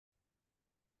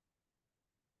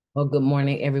Well, good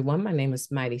morning, everyone. My name is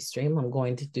MightyStream. I'm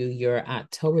going to do your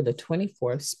October the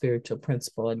 24th Spiritual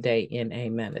Principle a Day in a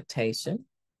Meditation.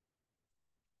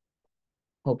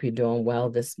 Hope you're doing well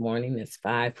this morning. It's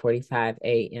 5:45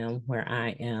 a.m. where I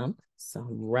am, so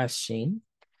I'm rushing.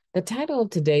 The title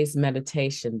of today's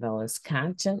meditation, though, is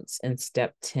Conscience and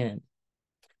Step 10.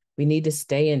 We need to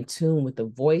stay in tune with the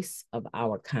voice of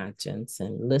our conscience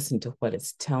and listen to what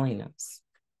it's telling us.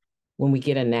 When we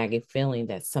get a nagging feeling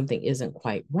that something isn't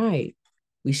quite right,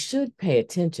 we should pay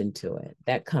attention to it.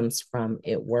 That comes from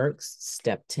It Works,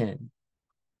 Step 10.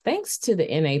 Thanks to the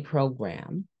NA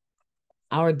program,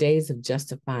 our days of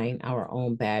justifying our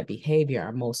own bad behavior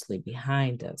are mostly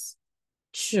behind us.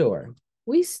 Sure,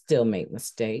 we still make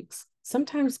mistakes,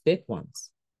 sometimes big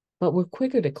ones, but we're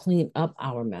quicker to clean up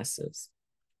our messes.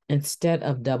 Instead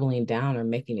of doubling down or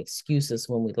making excuses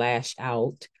when we lash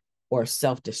out or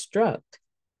self-destruct,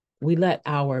 we let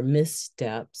our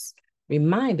missteps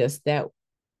remind us that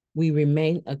we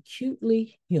remain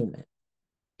acutely human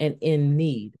and in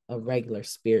need of regular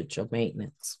spiritual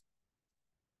maintenance.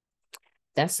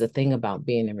 That's the thing about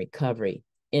being in recovery,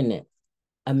 isn't it?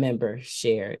 A member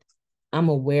shared. I'm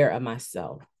aware of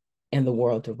myself and the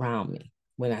world around me.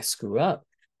 When I screw up,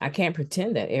 I can't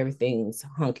pretend that everything's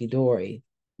hunky-dory,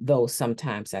 though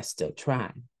sometimes I still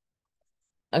try.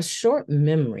 A short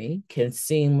memory can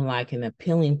seem like an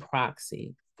appealing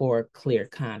proxy for a clear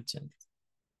conscience.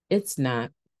 It's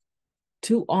not.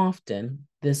 Too often,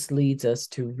 this leads us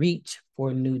to reach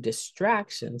for new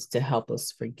distractions to help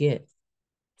us forget.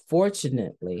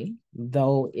 Fortunately,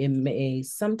 though it may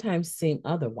sometimes seem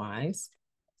otherwise,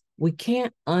 we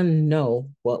can't unknow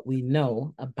what we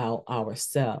know about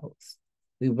ourselves.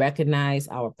 We recognize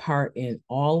our part in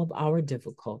all of our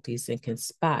difficulties and can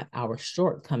spot our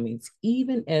shortcomings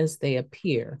even as they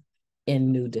appear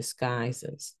in new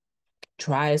disguises.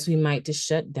 Try as we might to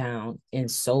shut down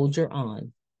and soldier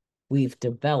on, we've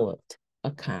developed a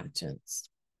conscience.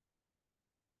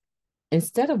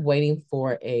 Instead of waiting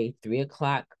for a 3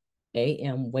 o'clock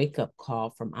a.m. wake up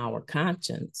call from our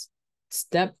conscience,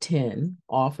 Step 10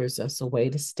 offers us a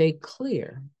way to stay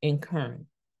clear and current.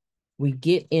 We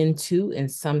get into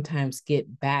and sometimes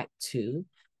get back to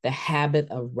the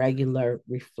habit of regular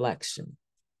reflection,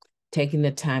 taking the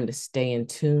time to stay in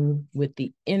tune with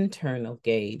the internal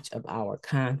gauge of our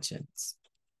conscience.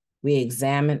 We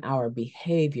examine our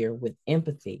behavior with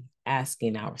empathy,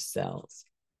 asking ourselves,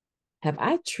 have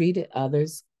I treated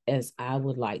others as I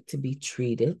would like to be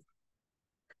treated?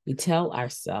 We tell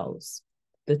ourselves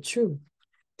the truth,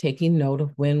 taking note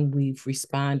of when we've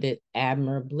responded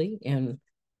admirably and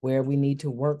where we need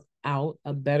to work out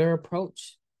a better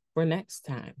approach for next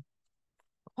time.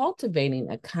 Cultivating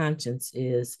a conscience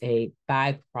is a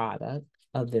byproduct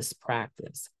of this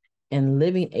practice, and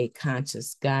living a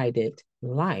conscious guided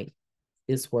life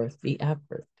is worth the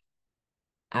effort.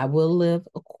 I will live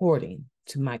according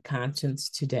to my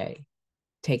conscience today,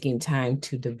 taking time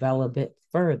to develop it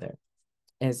further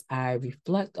as I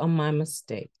reflect on my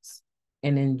mistakes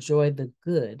and enjoy the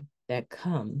good that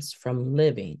comes from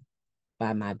living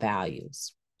by my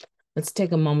values. Let's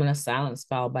take a moment of silence,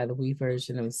 followed by the we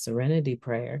version of Serenity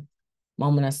Prayer.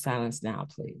 Moment of silence now,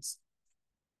 please.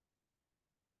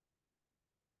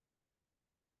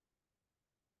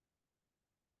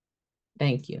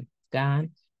 Thank you.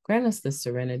 God, grant us the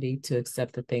serenity to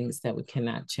accept the things that we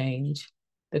cannot change,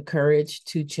 the courage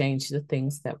to change the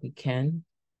things that we can,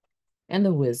 and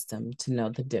the wisdom to know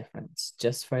the difference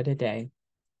just for today.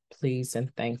 Please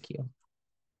and thank you.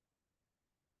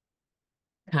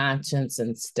 Conscience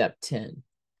and step 10.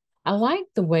 I like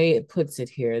the way it puts it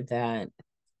here that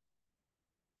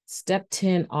step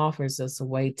 10 offers us a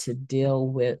way to deal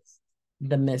with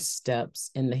the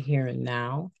missteps in the here and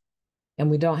now. And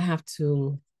we don't have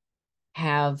to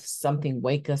have something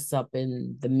wake us up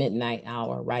in the midnight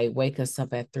hour, right? Wake us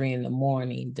up at 3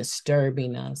 a.m,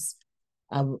 disturbing us,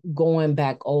 going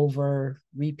back over,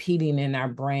 repeating in our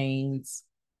brains,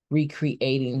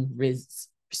 recreating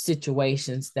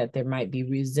situations that there might be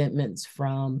resentments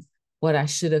from. What I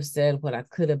should have said, what I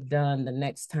could have done the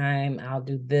next time, I'll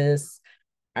do this.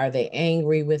 Are they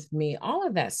angry with me? All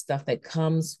of that stuff that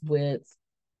comes with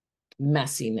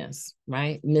messiness,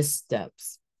 right?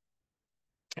 Missteps.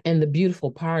 And the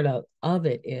beautiful part of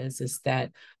it is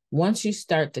that once you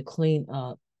start to clean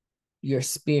up your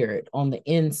spirit on the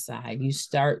inside, you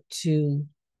start to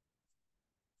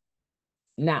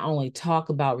not only talk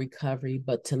about recovery,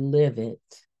 but to live it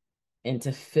and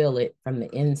to feel it from the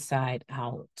inside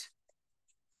out.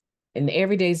 And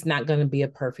every day is not going to be a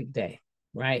perfect day,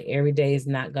 right? Every day is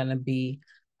not going to be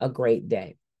a great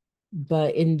day.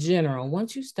 But in general,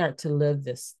 once you start to live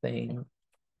this thing,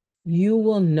 you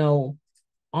will know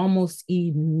almost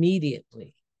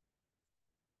immediately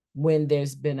when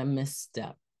there's been a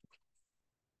misstep,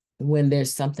 when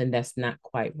there's something that's not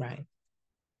quite right,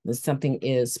 when something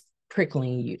is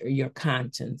prickling you, or your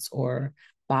conscience, or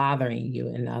bothering you,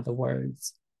 in other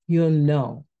words, you'll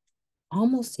know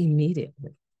almost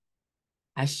immediately,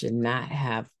 I should not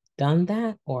have done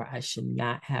that, or I should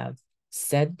not have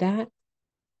said that.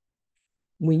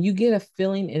 When you get a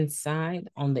feeling inside,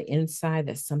 on the inside,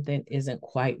 that something isn't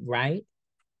quite right,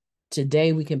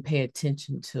 today we can pay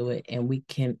attention to it, and we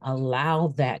can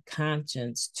allow that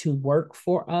conscience to work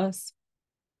for us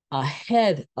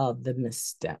ahead of the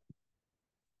misstep.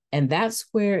 And that's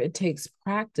where it takes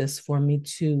practice for me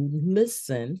to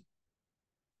listen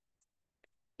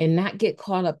and not get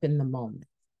caught up in the moment.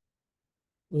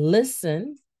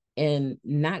 Listen and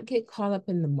not get caught up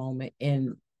in the moment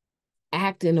and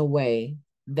act in a way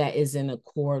that is in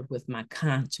accord with my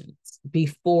conscience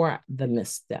before the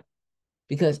misstep.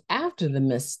 Because after the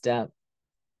misstep,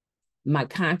 my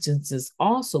conscience is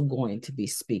also going to be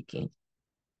speaking,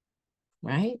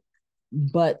 right?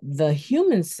 But the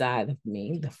human side of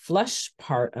me, the flesh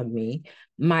part of me,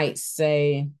 might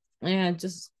say,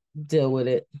 just deal with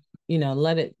it,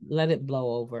 let it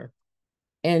blow over.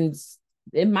 And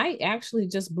it might actually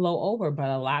just blow over, but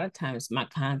a lot of times my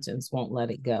conscience won't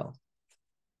let it go,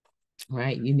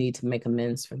 right? You need to make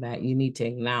amends for that. You need to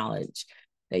acknowledge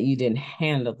that you didn't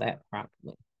handle that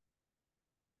properly.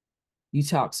 You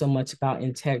talk so much about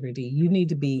integrity. You need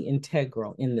to be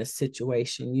integral in this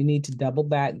situation. You need to double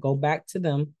back, go back to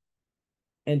them,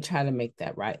 and try to make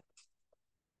that right.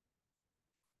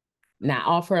 Now, I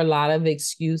offer a lot of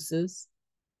excuses,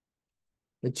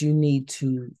 but you need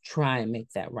to try and make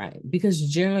that right. Because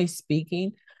generally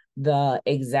speaking, the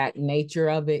exact nature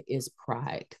of it is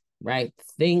pride, right? The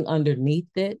thing underneath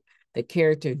it, the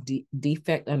character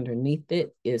defect underneath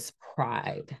it is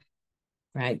pride,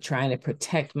 right? Trying to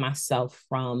protect myself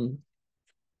from,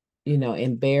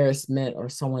 embarrassment, or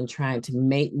someone trying to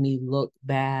make me look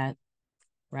bad,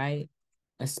 right?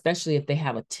 Especially if they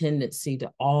have a tendency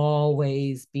to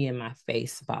always be in my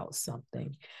face about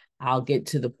something. I'll get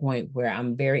to the point where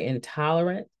I'm very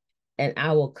intolerant, and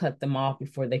I will cut them off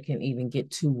before they can even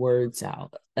get 2 words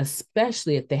out,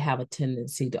 especially if they have a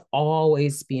tendency to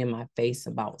always be in my face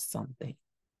about something,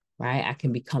 right? I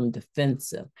can become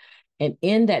defensive. And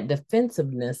in that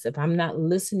defensiveness, if I'm not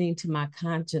listening to my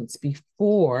conscience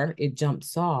before it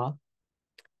jumps off,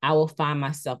 I will find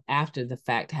myself after the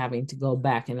fact having to go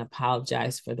back and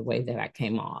apologize for the way that I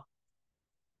came off,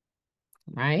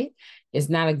 right? It's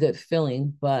not a good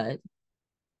feeling, but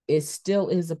it still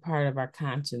is a part of our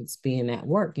conscience being at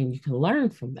work, and you can learn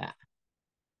from that,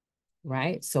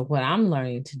 right? So what I'm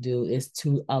learning to do is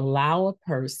to allow a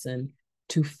person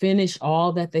to finish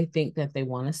all that they think that they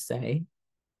want to say,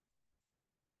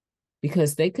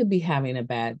 because they could be having a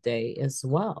bad day as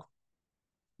well,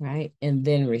 right? And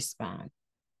then respond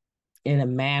in a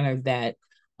manner that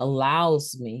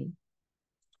allows me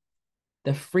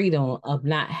the freedom of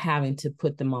not having to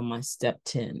put them on my step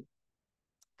 10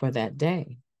 for that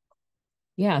day.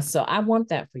 Yeah, so I want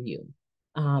that for you.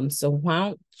 So why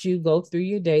don't you go through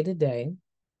your day to day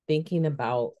thinking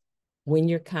about when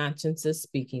your conscience is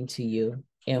speaking to you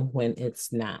and when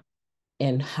it's not,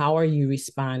 and how are you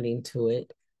responding to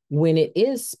it when it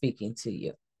is speaking to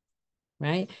you,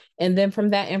 right? And then from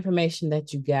that information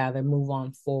that you gather, move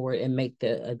on forward and make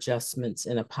the adjustments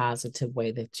in a positive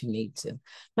way that you need to.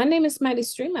 My name is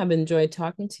MightyStream. I've enjoyed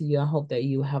talking to you. I hope that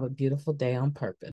you have a beautiful day on purpose.